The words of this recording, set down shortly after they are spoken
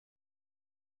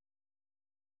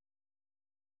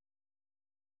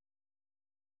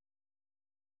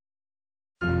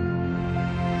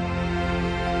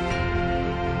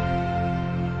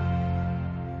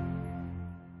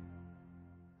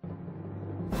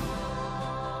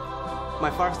My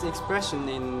first expression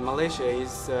in Malaysia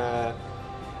is,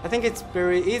 I think it's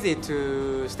very easy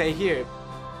to stay here.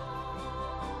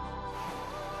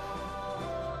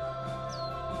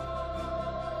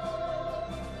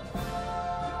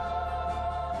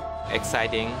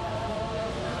 Exciting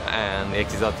and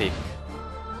exotic.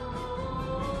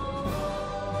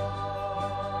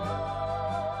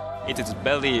 It is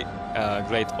very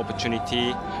great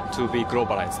opportunity to be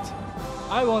globalized.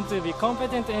 I want to be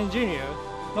competent engineer,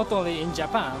 not only in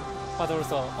Japan, but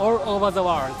also all over the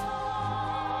world.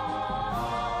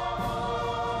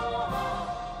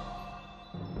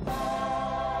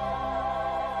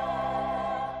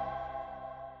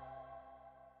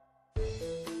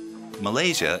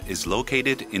 Malaysia is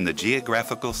located in the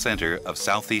geographical center of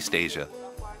Southeast Asia.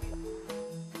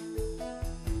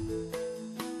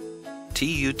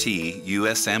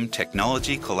 TUT-USM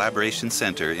Technology Collaboration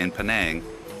Center in Penang,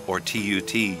 or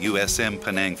TUT-USM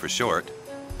Penang for short,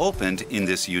 opened in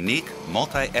this unique,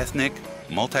 multi-ethnic,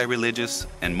 multi-religious,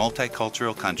 and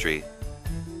multicultural country.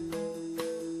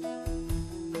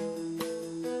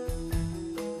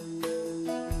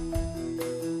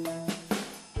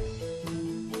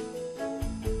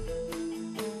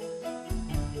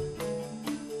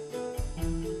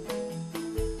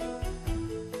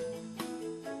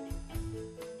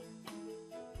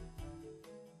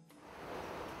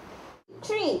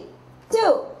 Three,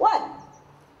 two, one.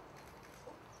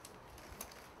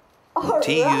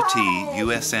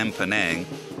 TUT-USM Penang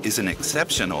is an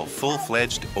exceptional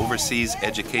full-fledged overseas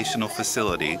educational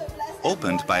facility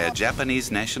opened by a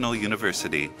Japanese national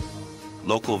university.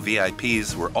 Local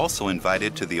VIPs were also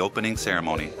invited to the opening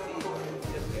ceremony.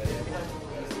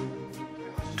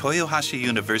 Toyohashi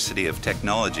University of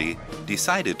Technology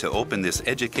decided to open this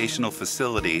educational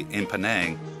facility in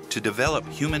Penang to develop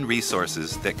human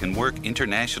resources that can work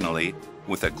internationally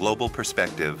with a global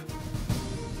perspective.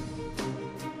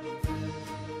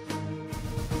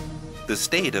 The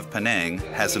state of Penang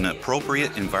has an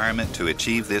appropriate environment to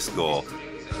achieve this goal.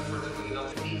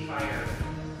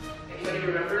 Anybody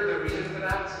remember the reason for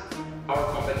that? Our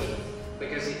company,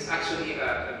 because it's actually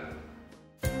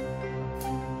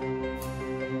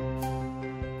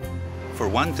For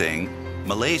one thing,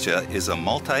 Malaysia is a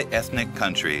multi-ethnic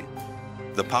country.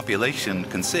 The population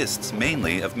consists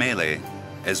mainly of Malay,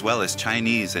 as well as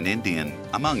Chinese and Indian,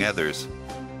 among others.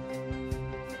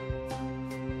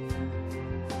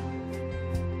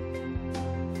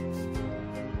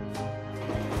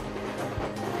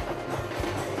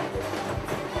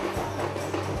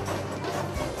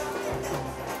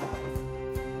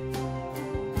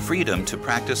 Freedom to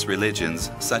practice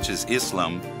religions such as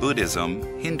Islam, Buddhism,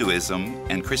 Hinduism,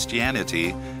 and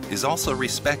Christianity is also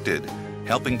respected,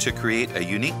 helping to create a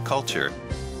unique culture.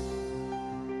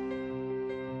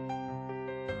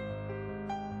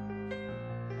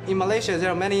 In Malaysia,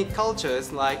 there are many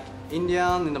cultures like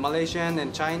Indian and Malaysian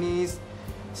and Chinese.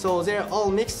 So they're all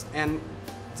mixed and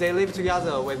they live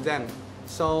together with them.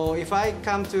 So if I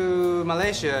come to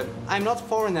Malaysia, I'm not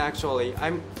foreigner actually.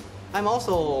 I'm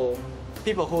also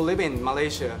people who live in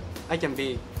Malaysia. I can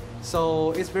be.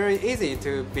 So it's very easy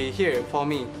to be here for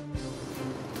me.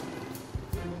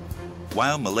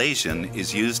 While Malaysian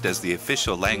is used as the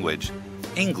official language,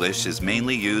 English is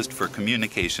mainly used for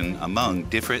communication among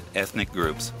different ethnic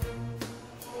groups.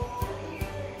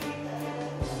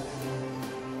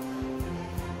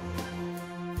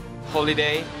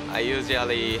 Holiday, I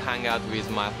usually hang out with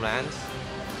my friends.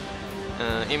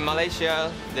 In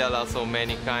Malaysia, there are so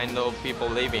many kind of people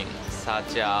living,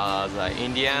 such as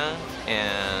Indian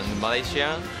and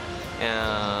Malaysian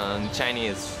and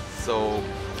Chinese. So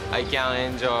I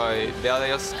can enjoy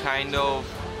various kind of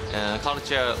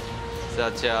culture,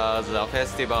 such as a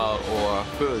festival or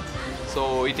food.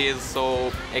 So it is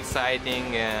so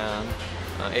exciting and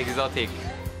exotic.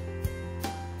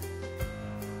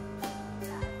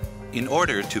 In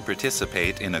order to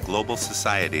participate in a global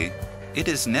society, it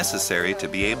is necessary to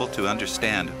be able to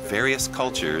understand various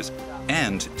cultures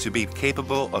and to be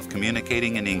capable of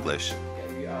communicating in English.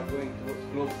 We are going towards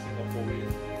global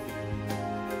Singaporean.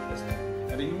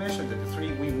 And you mentioned that the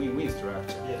three win-win-win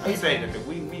structure. Yes. I say that the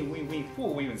win-win-win-win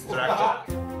full win structure.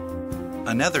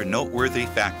 Another noteworthy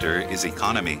factor is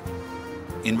economy.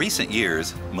 In recent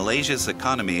years, Malaysia's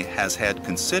economy has had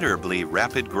considerably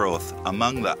rapid growth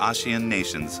among the ASEAN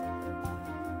nations.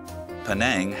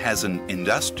 Penang has an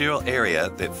industrial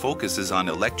area that focuses on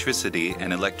electricity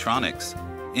and electronics.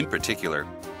 In particular,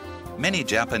 many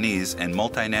Japanese and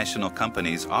multinational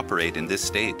companies operate in this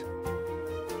state.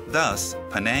 Thus,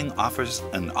 Penang offers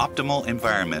an optimal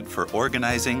environment for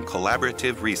organizing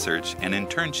collaborative research and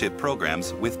internship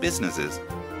programs with businesses.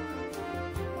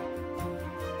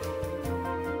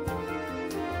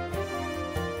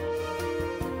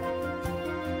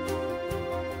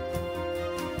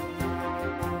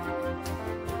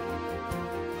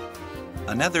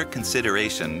 Another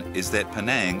consideration is that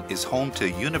Penang is home to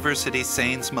University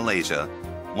Sains Malaysia,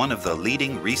 one of the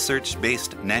leading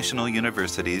research-based national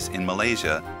universities in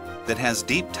Malaysia that has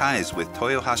deep ties with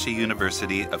Toyohashi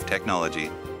University of Technology.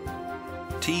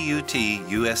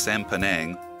 TUT-USM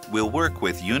Penang will work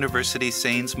with University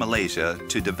Sains Malaysia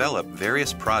to develop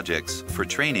various projects for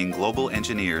training global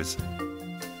engineers.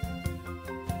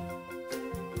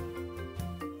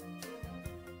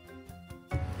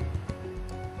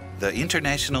 The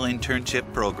International Internship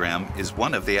Program is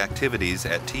one of the activities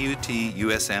at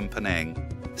TUT-USM Penang.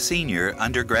 Senior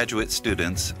undergraduate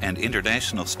students and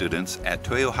international students at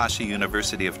Toyohashi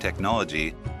University of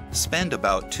Technology spend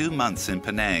about 2 months in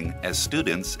Penang as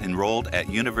students enrolled at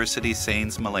University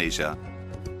Sains Malaysia.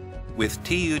 With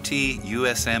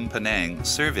TUT-USM Penang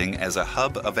serving as a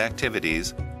hub of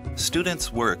activities,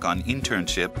 students work on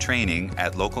internship training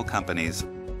at local companies.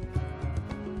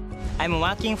 I'm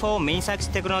working for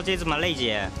Minsax Technologies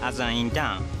Malaysia as an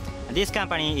intern. This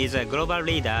company is a global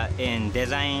leader in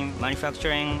design,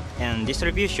 manufacturing, and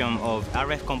distribution of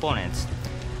RF components.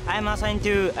 I'm assigned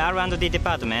to R&D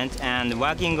department and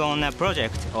working on a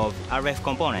project of RF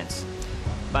components.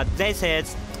 But they said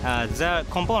the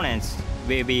components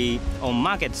will be on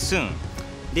market soon.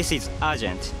 This is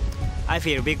urgent. I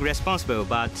feel big responsible,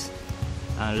 but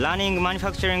learning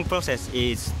manufacturing process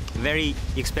is very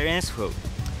experienceful.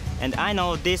 And I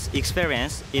know this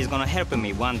experience is going to help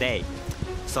me one day.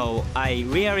 So I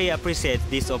really appreciate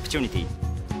this opportunity.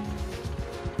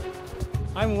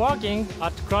 I'm working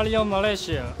at Clarion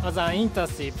Malaysia as an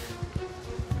internship.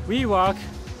 We work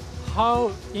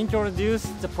how introduce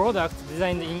the product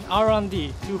designed in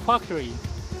R&D to factory.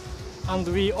 And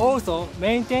we also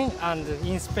maintain and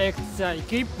inspect the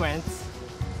equipment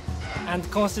and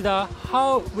consider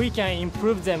how we can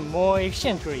improve them more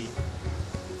efficiently.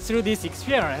 Through this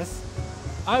experience,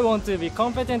 I want to be a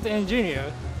competent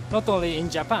engineer not only in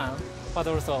Japan, but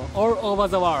also all over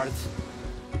the world.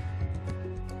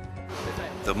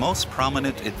 The most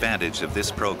prominent advantage of this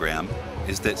program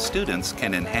is that students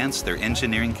can enhance their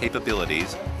engineering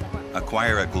capabilities,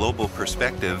 acquire a global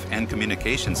perspective and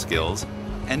communication skills,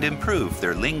 and improve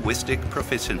their linguistic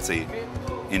proficiency.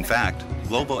 In fact,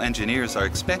 global engineers are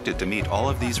expected to meet all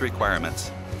of these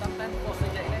requirements.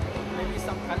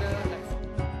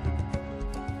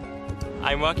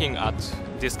 I'm working at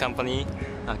this company,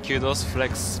 Kudos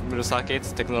Flexible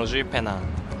Circuits Technology Penang,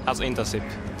 as internship.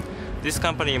 This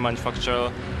company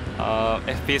manufactures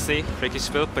FPC,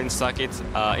 flexible print circuits.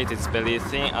 It is very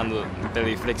thin and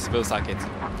very flexible circuit.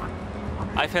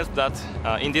 I felt that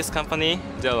in this company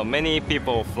there are many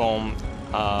people from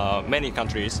many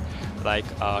countries like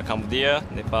Cambodia,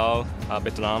 Nepal,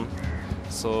 Vietnam.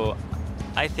 So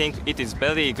I think it is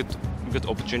very good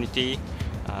opportunity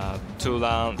to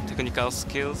learn technical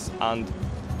skills and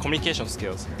communication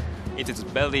skills. It is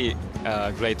very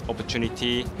great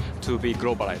opportunity to be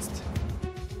globalized.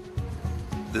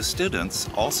 The students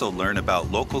also learn about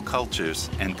local cultures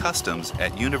and customs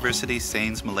at University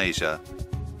Sains Malaysia.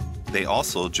 They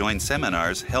also join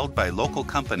seminars held by local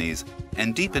companies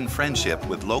and deepen friendship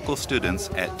with local students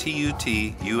at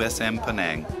TUT-USM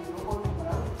Penang.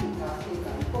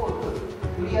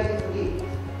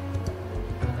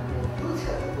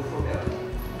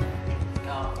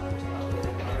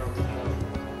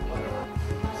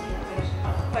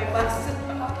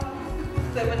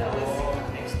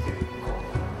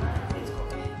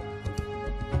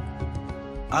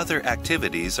 Other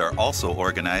activities are also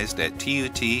organized at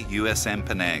TUT-USM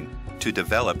Penang to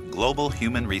develop global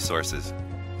human resources.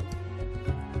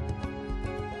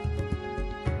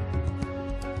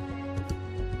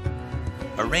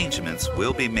 Arrangements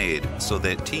will be made so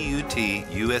that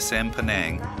TUT-USM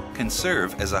Penang can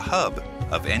serve as a hub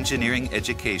of engineering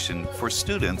education for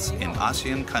students in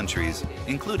ASEAN countries,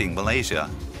 including Malaysia.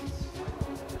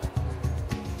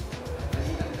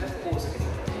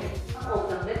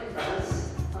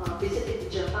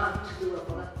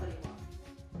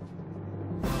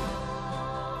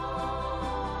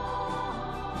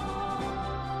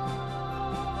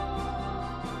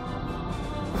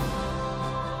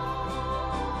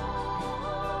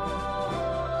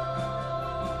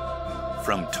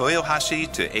 From Toyohashi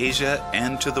to Asia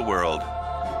and to the world.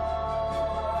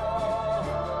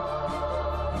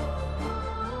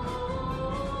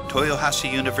 Toyohashi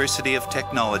University of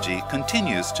Technology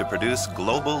continues to produce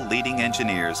global leading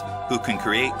engineers who can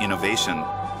create innovation.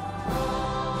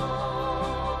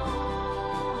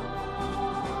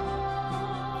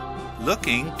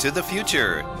 Looking to the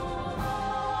future.